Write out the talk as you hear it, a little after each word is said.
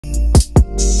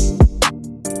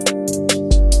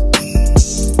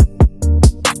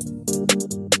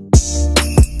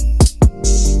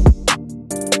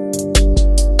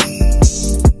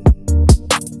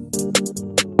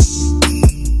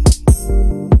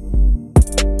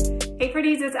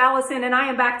beauties, it's Allison, and I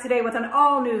am back today with an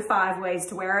all new 5 ways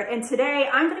to wear it. And today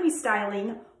I'm gonna be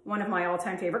styling one of my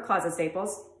all-time favorite closet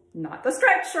staples, not the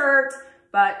striped shirt,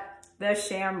 but the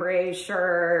chambray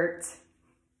shirt.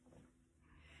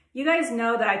 You guys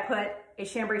know that I put a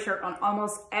chambray shirt on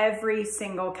almost every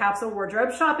single capsule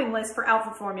wardrobe shopping list for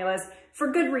outfit formulas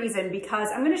for good reason, because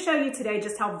I'm gonna show you today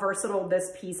just how versatile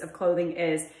this piece of clothing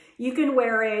is. You can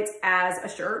wear it as a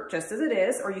shirt, just as it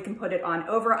is, or you can put it on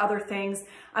over other things.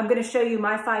 I'm gonna show you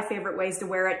my 5 favorite ways to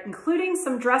wear it, including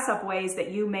some dress-up ways that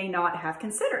you may not have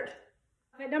considered.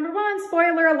 Outfit number 1,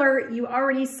 spoiler alert, you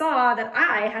already saw that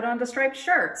I had on the striped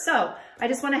shirt. So I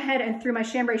just went ahead and threw my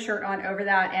chambray shirt on over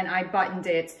that, and I buttoned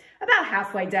it about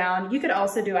halfway down. You could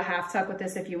also do a half tuck with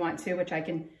this if you want to, which I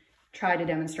can try to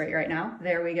demonstrate right now.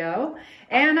 There we go.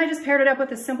 And I just paired it up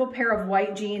with a simple pair of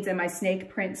white jeans and my snake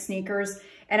print sneakers.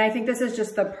 And I think this is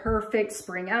just the perfect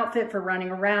spring outfit for running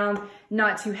around.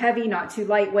 Not too heavy, not too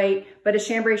lightweight, but a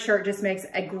chambray shirt just makes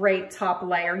a great top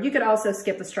layer. You could also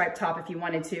skip the striped top if you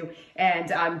wanted to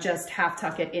and just half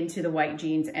tuck it into the white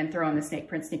jeans and throw on the snake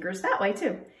print sneakers that way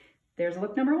too. There's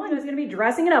look number 1. I was gonna be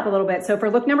dressing it up a little bit. So for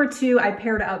look number 2, I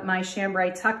paired up my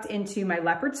chambray tucked into my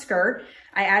leopard skirt.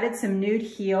 I added some nude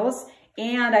heels,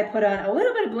 and I put on a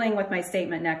little bit of bling with my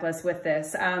statement necklace with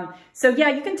this. So yeah,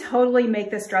 you can totally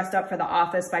make this dressed up for the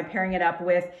office by pairing it up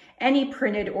with any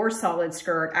printed or solid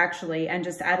skirt actually, and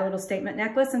just add a little statement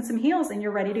necklace and some heels and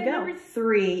you're ready to go. Number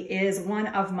 3 is one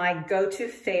of my go-to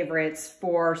favorites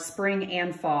for spring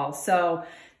and fall. So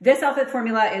this outfit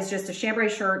formula is just a chambray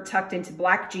shirt tucked into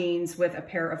black jeans with a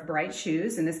pair of bright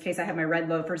shoes. In this case, I have my red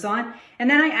loafers on. And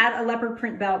then I add a leopard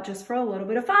print belt just for a little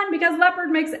bit of fun because leopard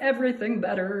makes everything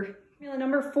better. Formula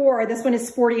number 4, this one is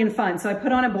sporty and fun. So I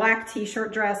put on a black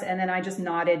t-shirt dress and then I just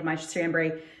knotted my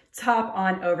chambray top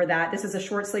on over that. This is a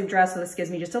short sleeve dress, so this gives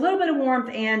me just a little bit of warmth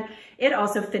and it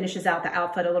also finishes out the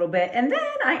outfit a little bit. And then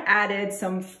I added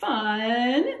some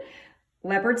fun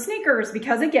leopard sneakers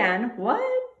because again, what?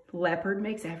 Leopard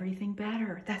makes everything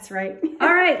better. That's right.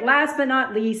 All right, last but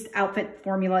not least, outfit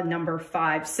formula number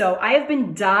 5. So I have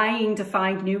been dying to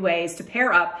find new ways to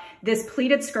pair up this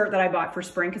pleated skirt that I bought for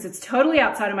spring because it's totally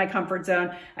outside of my comfort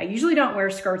zone. I usually don't wear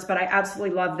skirts, but I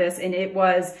absolutely love this. And it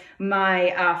was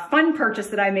my fun purchase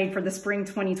that I made for the spring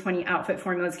 2020 outfit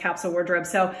formulas capsule wardrobe.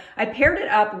 So I paired it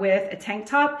up with a tank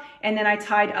top and then I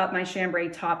tied up my chambray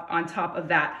top on top of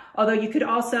that. Although you could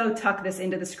also tuck this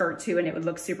into the skirt too and it would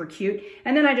look super cute.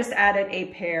 And then I just added a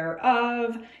pair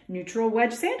of neutral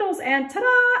wedge sandals and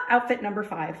ta-da, outfit number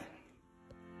 5.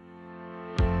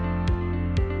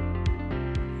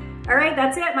 All right,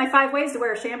 that's it, my 5 ways to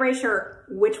wear a chambray shirt.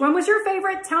 Which one was your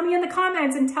favorite? Tell me in the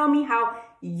comments and tell me how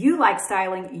you like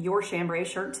styling your chambray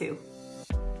shirt too.